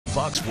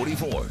Fox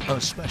 44,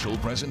 a special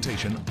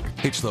presentation.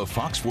 It's the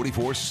Fox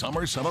 44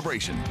 Summer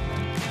Celebration.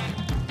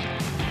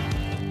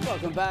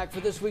 Welcome back. For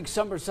this week's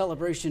Summer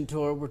Celebration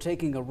Tour, we're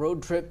taking a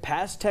road trip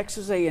past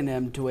Texas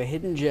A&M to a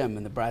hidden gem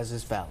in the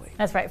Brazos Valley.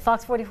 That's right.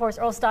 Fox 44's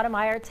Earl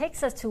Stoudemire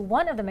takes us to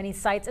one of the many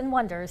sights and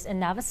wonders in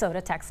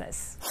Navasota,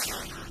 Texas.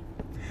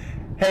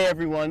 Hey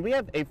everyone, we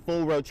have a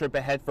full road trip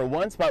ahead for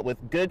one spot with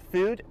good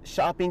food,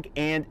 shopping,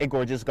 and a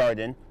gorgeous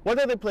garden. What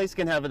other place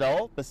can have it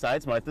all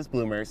besides Martha's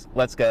Bloomers?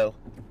 Let's go.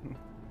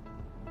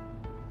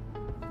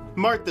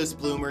 Martha's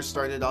Bloomers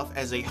started off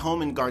as a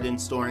home and garden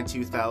store in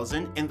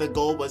 2000, and the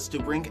goal was to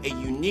bring a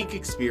unique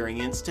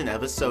experience to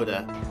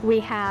Navasota. We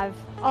have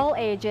all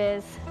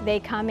ages. They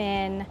come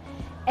in,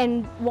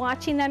 and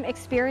watching them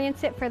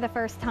experience it for the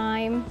first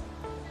time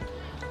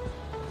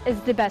is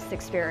the best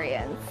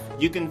experience.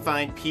 You can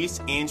find peace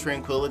and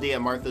tranquility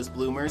at Martha's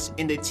Bloomers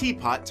in the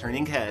teapot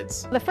turning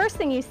heads. The first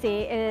thing you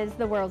see is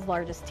the world's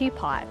largest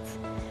teapot.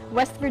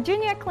 West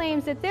Virginia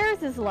claims that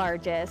theirs is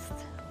largest,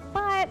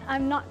 but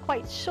I'm not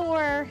quite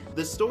sure.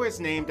 The store is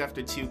named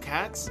after two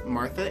cats,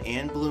 Martha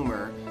and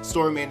Bloomer.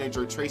 Store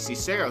manager Tracy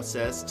Serro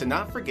says to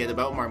not forget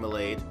about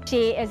marmalade.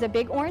 She is a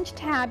big orange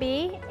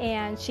tabby,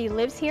 and she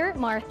lives here at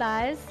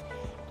Martha's,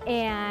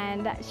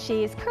 and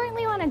she's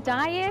currently on a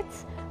diet,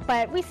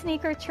 but we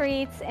sneak her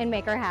treats and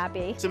make her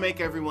happy. To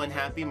make everyone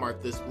happy,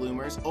 Martha's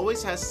Bloomers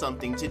always has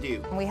something to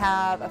do. We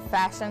have a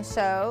fashion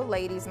show,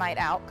 Ladies Night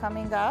Out,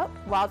 coming up.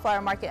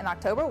 Wildflower Market in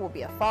October will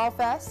be a fall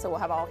fest, so we'll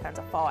have all kinds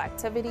of fall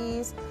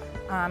activities.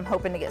 I'm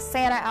hoping to get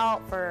Santa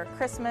out for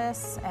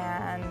Christmas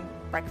and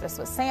breakfast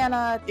with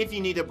Santa. If you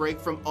need a break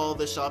from all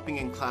the shopping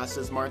and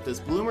classes Martha's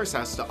Bloomers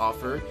has to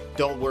offer,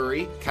 don't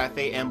worry,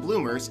 Cafe and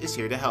Bloomers is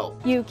here to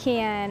help. You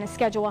can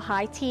schedule a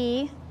high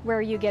tea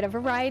where you get a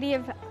variety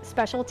of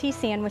specialty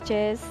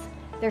sandwiches.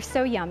 They're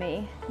so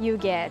yummy. You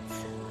get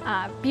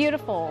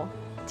beautiful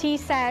tea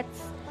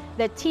sets,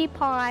 the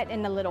teapot,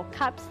 and the little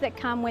cups that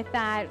come with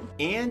that.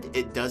 And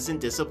it doesn't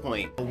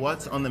disappoint.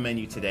 What's on the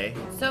menu today?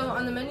 So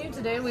on the menu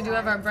today we do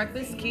have our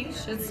breakfast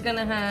quiche. It's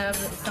gonna have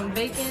some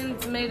bacon,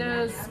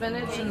 tomatoes,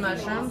 spinach, and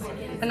mushrooms.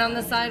 And on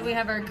the side we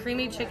have our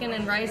creamy chicken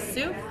and rice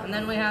soup, and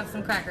then we have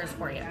some crackers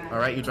for you. All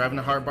right, you're driving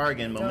a hard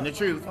bargain. Moment of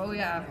truth. Oh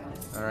yeah.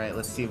 All right,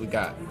 let's see what we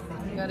got.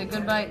 You got a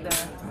good bite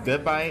there.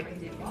 Good bite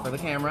for the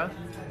camera.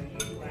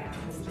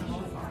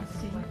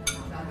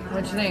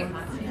 What you think?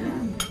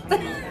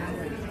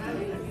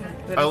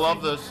 I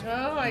love this.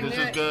 Oh, I This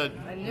knew is it.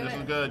 good. I knew This it.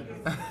 is good.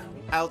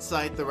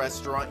 Outside the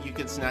restaurant, you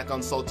can snack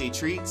on salty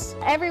treats.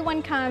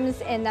 Everyone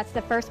comes, and that's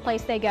the first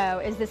place they go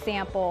is to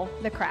sample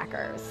the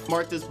crackers.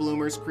 Martha's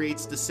Bloomers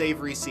creates the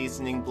savory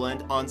seasoning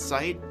blend on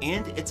site,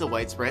 and it's a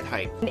widespread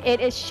hype.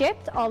 It is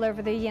shipped all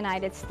over the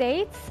United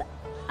States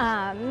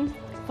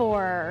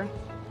for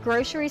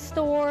grocery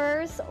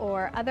stores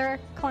or other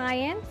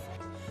clients.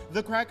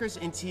 The crackers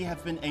and tea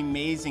have been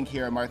amazing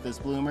here at Martha's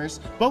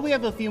Bloomers, but we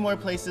have a few more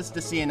places to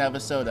see in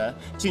Navasota.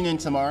 Tune in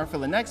tomorrow for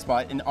the next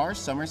spot in our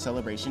summer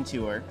celebration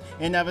tour.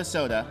 In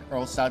Navasota,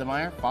 Earl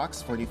Stoudemire,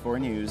 Fox 44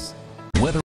 News.